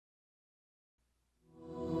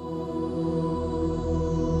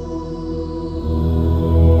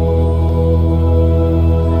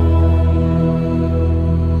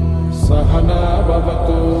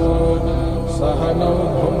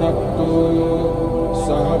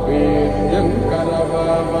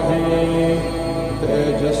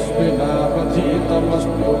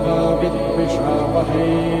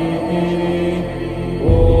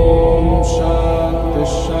Om Shanti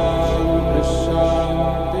Shanti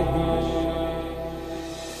Shanti.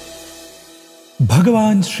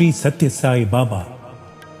 Bhagavan Sri Sathya Sai Baba,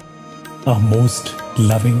 a most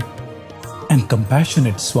loving and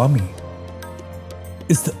compassionate Swami,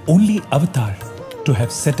 is the only avatar to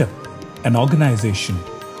have set up an organization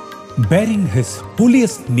bearing his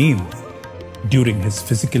holiest name during his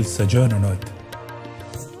physical sojourn on earth.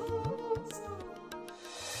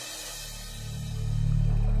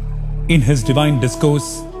 In his divine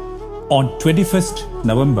discourse on 21st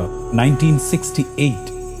November 1968,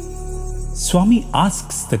 Swami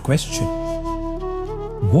asks the question,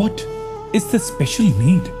 what is the special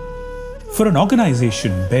need for an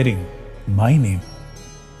organization bearing my name?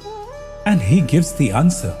 And he gives the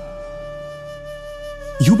answer,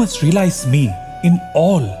 you must realize me in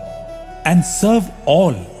all and serve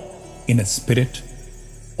all in a spirit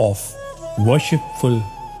of worshipful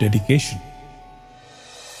dedication.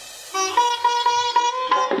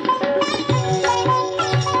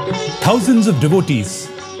 Thousands of devotees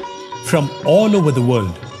from all over the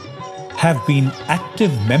world have been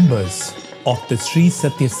active members of the Sri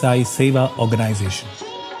Sathya Sai Seva organization.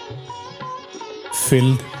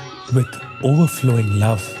 Filled with overflowing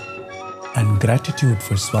love and gratitude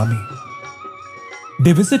for Swami,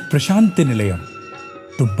 they visit Prashanti Nilayam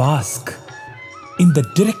to bask in the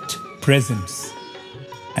direct presence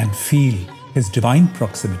and feel his divine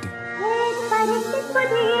proximity.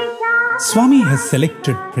 Swami has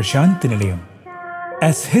selected Prashanti Nilayam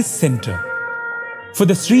as his center for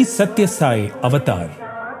the Sri Sathya Sai avatar.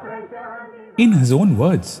 In his own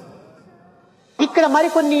words, ఇక్కడ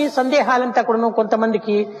మరికొన్ని సందేహాలంతా కూడా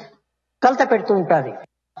కొంతమందికి కలత పెడుతూ ఉంటాది.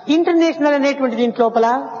 International అనేటువంటి దీని లోపల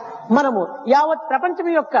మనము యావత్ ప్రపంచం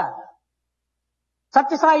యొక్క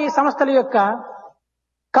సత్యసాయి సంస్థల యొక్క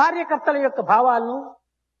కార్యకర్తల యొక్క భావాలను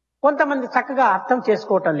కొంతమంది చక్కగా అర్థం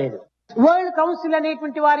చేసుకోవటం లేదు. వరల్డ్ కౌన్సిల్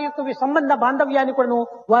అనేటువంటి వారి యొక్క సంబంధ బాంధవ్యాన్ని కూడా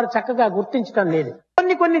వారు చక్కగా గుర్తించడం లేదు.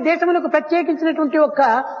 కొన్ని దేశములకు ప్రత్యేకించినటువంటి ఒక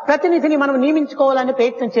ప్రతినిధిని మనం నియమించుకోవాలని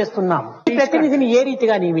ప్రయత్నం చేస్తున్నాం. ఈ ప్రతినిధిని ఏ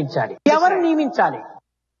రీతిగా నియమించాలి, ఎవరు నియమించాలి,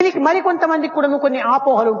 దీనికి మరికొంతమందికి కూడా కొన్ని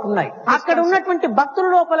ఆపోహలు ఉంటున్నాయి. అక్కడ ఉన్నటువంటి భక్తుల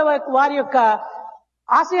లోపల వారి యొక్క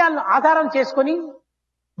ఆశయాలను ఆధారం చేసుకొని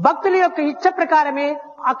భక్తుల యొక్క ఇచ్చ ప్రకారమే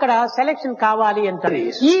అక్కడ సెలక్షన్ కావాలి అంటారు.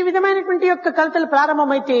 ఈ విధమైనటువంటి యొక్క కలతలు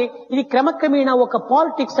ప్రారంభమైతే ఇది క్రమక్రమేణా ఒక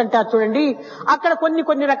పాలిటిక్స్ అంటారు చూడండి, అక్కడ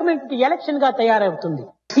కొన్ని రకమైనటువంటి ఎలక్షన్ గా తయారవుతుంది.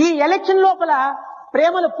 ఈ ఎలక్షన్ లోపల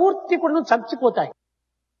ప్రేమలు పూర్తి కూడా చచ్చిపోతాయి.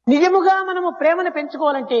 నిజముగా మనము ప్రేమను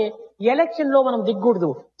పెంచుకోవాలంటే ఎలక్షన్ లో మనం దిగ్గూడదు,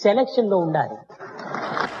 సెలక్షన్ లో ఉండాలి.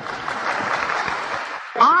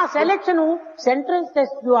 ఆ సెలక్షన్ సెంట్రల్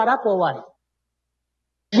టెస్ట్ ద్వారా పోవాలి.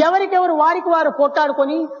 ఎవరికెవరు వారికి వారు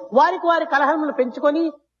పోట్లాడుకొని వారికి వారి కలహములు పెంచుకొని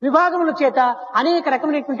విభాగముల చేత అనేక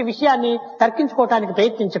రకమైనటువంటి విషయాన్ని తర్కించుకోవటానికి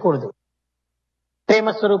ప్రయత్నించకూడదు.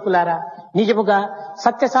 ప్రేమ స్వరూపులారా, నిజముగా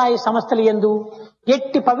సత్యసాయి సంస్థలు యందు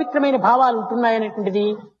ఎట్టి పవిత్రమైన భావాలు ఉంటున్నాయనేటువంటిది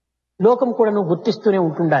లోకం కూడా గుర్తిస్తూనే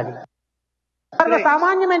ఉంటుండాలి.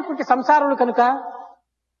 సామాన్యమైనటువంటి సంసారాలు కనుక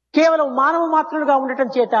కేవలం మానవ మాత్రులుగా ఉండటం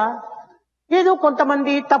చేత ఏదో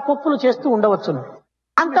కొంతమంది తప్పులు చేస్తూ ఉండవచ్చును.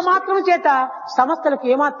 అంత మాత్రం చేత సంస్థలకు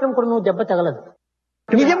ఏమాత్రం కూడా దెబ్బ తగలదు.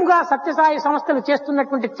 నిజంగా సత్యసాయి సంస్థలు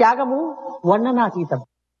చేస్తున్నటువంటి త్యాగము వర్ణనాతీతం.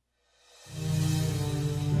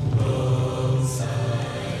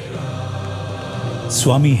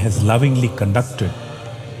 Swami has lovingly conducted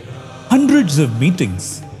hundreds of meetings,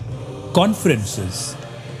 conferences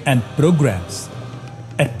and programs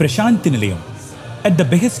at Prashanti Nilayam at the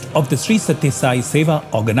behest of the Sri Sathya Sai Seva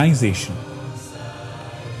organization.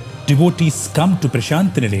 Devotees come to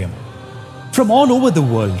Prashanti Nilayam from all over the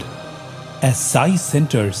world as Sai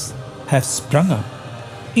centers have sprung up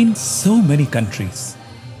in so many countries.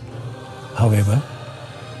 However,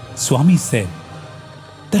 Swami said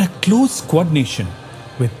that a close coordination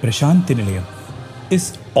with Prashanti Nilayam is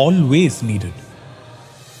always needed.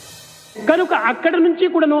 కనుక అక్కడ నుంచి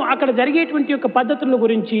కూడాను అక్కడ జరిగేటువంటి యొక్క పద్ధతుల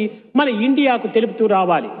గురించి మన ఇండియాకు తెలుపుతూ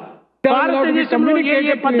రావాలి. భారతదేశంలో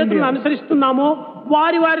ఏ పద్ధతులను అనుసరిస్తున్నామో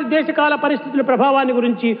వారి వారి దేశకాల పరిస్థితుల ప్రభావాన్ని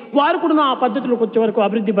గురించి వారు కూడా ఆ పద్ధతులకు వచ్చే వరకు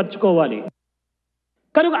అభివృద్ధి పరచుకోవాలి.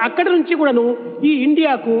 కనుక అక్కడి నుంచి కూడాను ఈ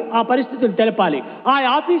ఇండియాకు ఆ పరిస్థితులు తెలపాలి. ఆ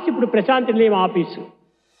ఆఫీస్ ఇప్పుడు ప్రశాంతి నిలయం office.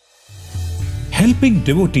 Helping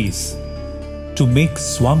devotees to make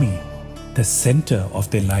Swami the center of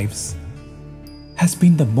their lives has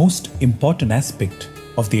been the most important aspect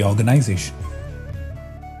of the organization.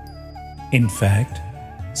 In fact,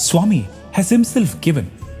 Swami has himself given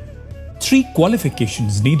 3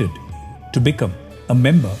 qualifications needed to become a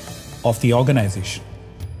member of the organization.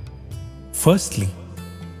 Firstly,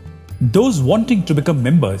 those wanting to become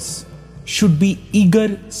members should be eager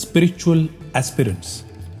spiritual aspirants.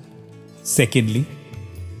 Secondly,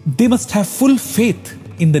 they must have full faith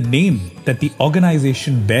in the name that the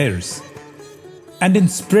organization bears and in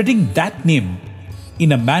spreading that name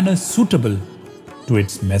in a manner suitable to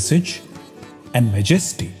its message and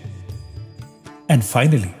majesty. And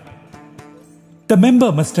finally, the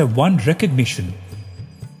member must have won recognition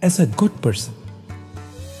as a good person.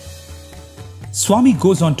 Swami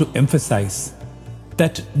goes on to emphasize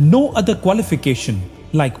that no other qualification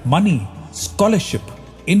like money, scholarship,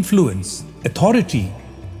 influence, authority,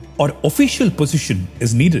 or official position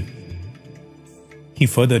is needed. He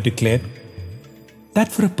further declared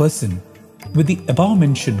that for a person with the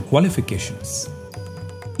above-mentioned qualifications,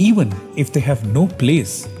 even if they have no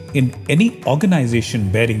place in any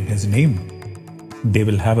organization bearing his name, they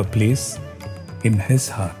will have a place in his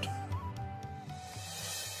heart.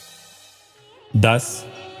 Thus,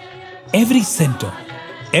 every center,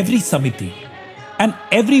 every samiti, and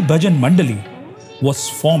every bhajan mandali was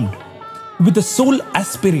formed with the sole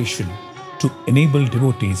aspiration to enable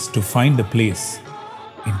devotees to find a place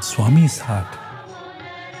in Swami's heart.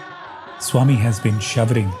 Swami has been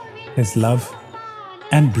showering his love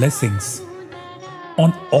and blessings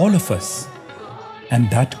on all of us, and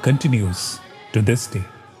that continues to this day.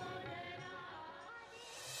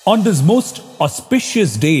 On this most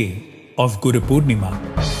auspicious day of Guru Purnima,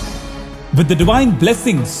 with the divine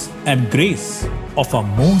blessings and grace of our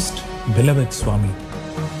most beloved Swami,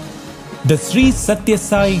 the Sri Sathya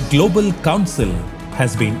Sai Global Council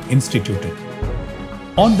has been instituted.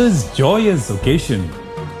 On this joyous occasion,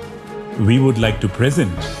 we would like to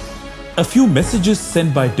present a few messages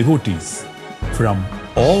sent by devotees from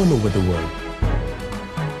all over the world.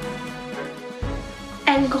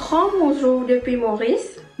 Un grand bonjour depuis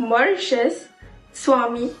Maurice, Mauritius.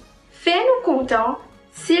 Swami, fais-nous contents,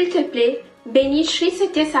 s'il te plaît, bénis Sri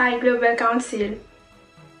Sathya Sai Global Council.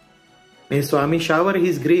 May Swami shower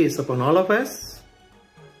His grace upon all of us,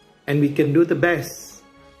 and we can do the best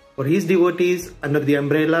for His devotees under the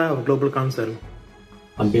umbrella of Global Council.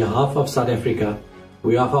 On behalf of South Africa,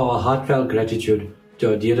 we offer our heartfelt gratitude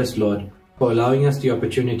to our dearest Lord for allowing us the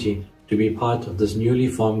opportunity to be part of this newly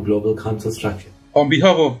formed Global Council structure. On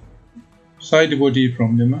behalf of Sai devotee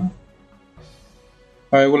from Myanmar,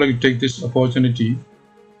 I would like to take this opportunity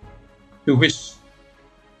to wish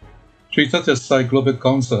Sri Sathya Sai Global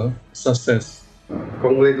Council success.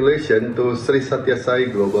 Congratulations to Sri Sathya Sai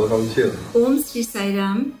Global Council. Om Sri Sai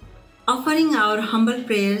Ram. Offering our humble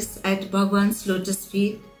prayers at Bhagwan's lotus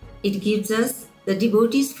feet, it gives us, the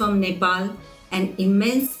devotees from Nepal, an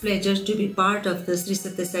immense pleasure to be part of the Sri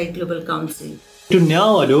Sathya Sai Global Council. To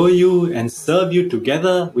now adore you and serve you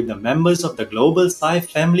together with the members of the Global Sai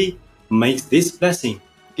family makes this blessing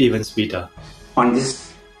even sweeter. On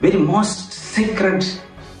this very most sacred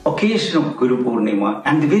occasion of Guru Purnima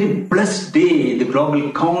and the very blessed day, the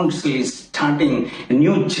Global Council is starting a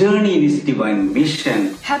new journey in its divine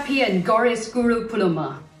mission. Happy and glorious Guru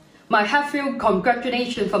Purnima. My heartfelt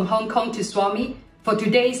congratulations from Hong Kong to Swami for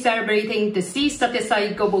today celebrating the Sri Sathya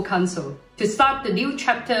Sai Global Council to start the new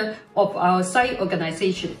chapter of our Sai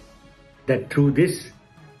organization. That through this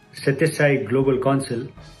Sathya Sai Global Council,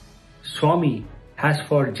 Swami has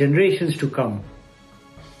for generations to come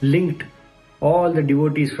linked all the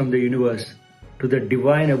devotees from the universe to the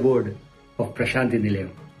divine abode of Prashanti Nilayam.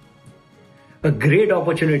 A great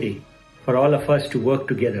opportunity for all of us to work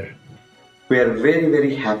together. We are very,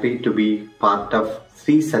 very happy to be part of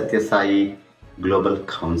Sri Sathya Sai Global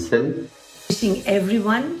Council. Wishing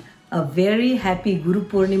everyone a very happy Guru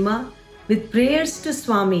Purnima with prayers to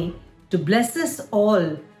Swami to bless us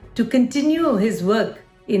all to continue his work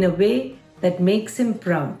in a way that makes him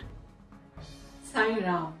proud. Sai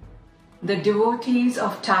Ram. The devotees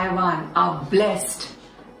of Taiwan are blessed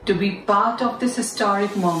to be part of this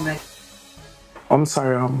historic moment. Sai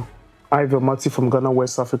Ram. I, Velmati from Ghana,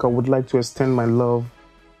 West Africa, would like to extend my love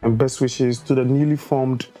and best wishes to the newly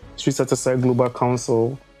formed Sri Sathya Sai Global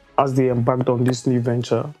Council as they embarked on this new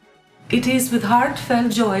venture. It is with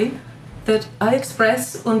heartfelt joy that I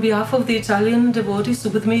express on behalf of the Italian devotees who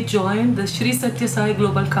with me joined the Sri Sathya Sai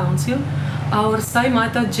Global Council, our Sai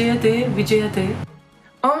Mata Jayate Vijayate.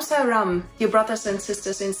 Sai Ram, dear brothers and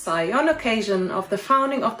sisters in Sai, on occasion of the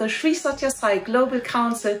founding of the Sri Sathya Sai Global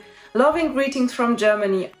Council, loving greetings from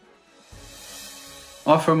Germany.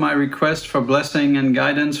 Offer my request for blessing and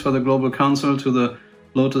guidance for the Global Council to the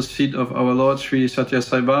lotus feet of our Lord Sri Sathya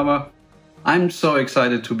Sai Baba. I'm so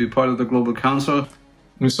excited to be part of the Global Council.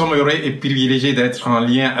 Nous sommes heureux et privilégiés d'être en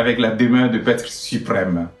lien avec la demeure de Maître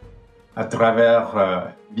suprême à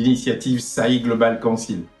travers l'initiative Sai Global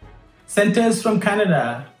Council. Centers from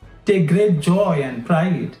Canada take great joy and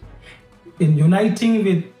pride in uniting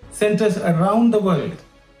with centers around the world.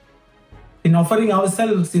 In offering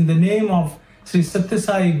ourselves in the name of Sri Sathya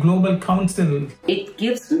Sai Global Council, it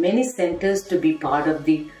gives many centers to be part of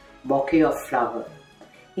the bouquet of flower.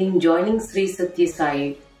 In joining Sri Sathya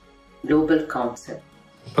Sai Global Council,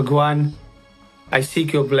 Bhagwan, I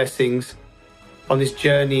seek your blessings on this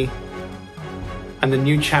journey and the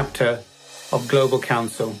new chapter of Global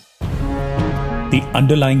Council. The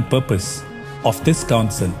underlying purpose of this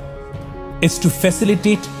council is to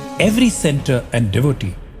facilitate every center and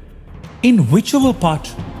devotee, in whichever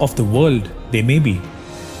part of the world they may be,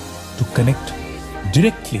 to connect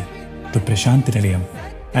directly to Prashanti Nilayam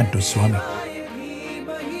and to Swami.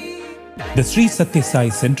 The Sri Sathya Sai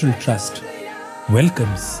Central Trust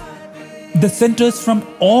welcomes the centers from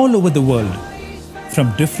all over the world,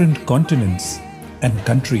 from different continents and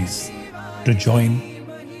countries, to join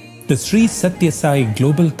the Sri Sathya Sai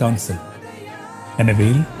Global Council and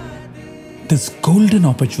avail this golden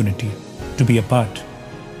opportunity to be a part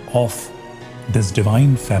of this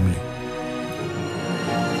divine family.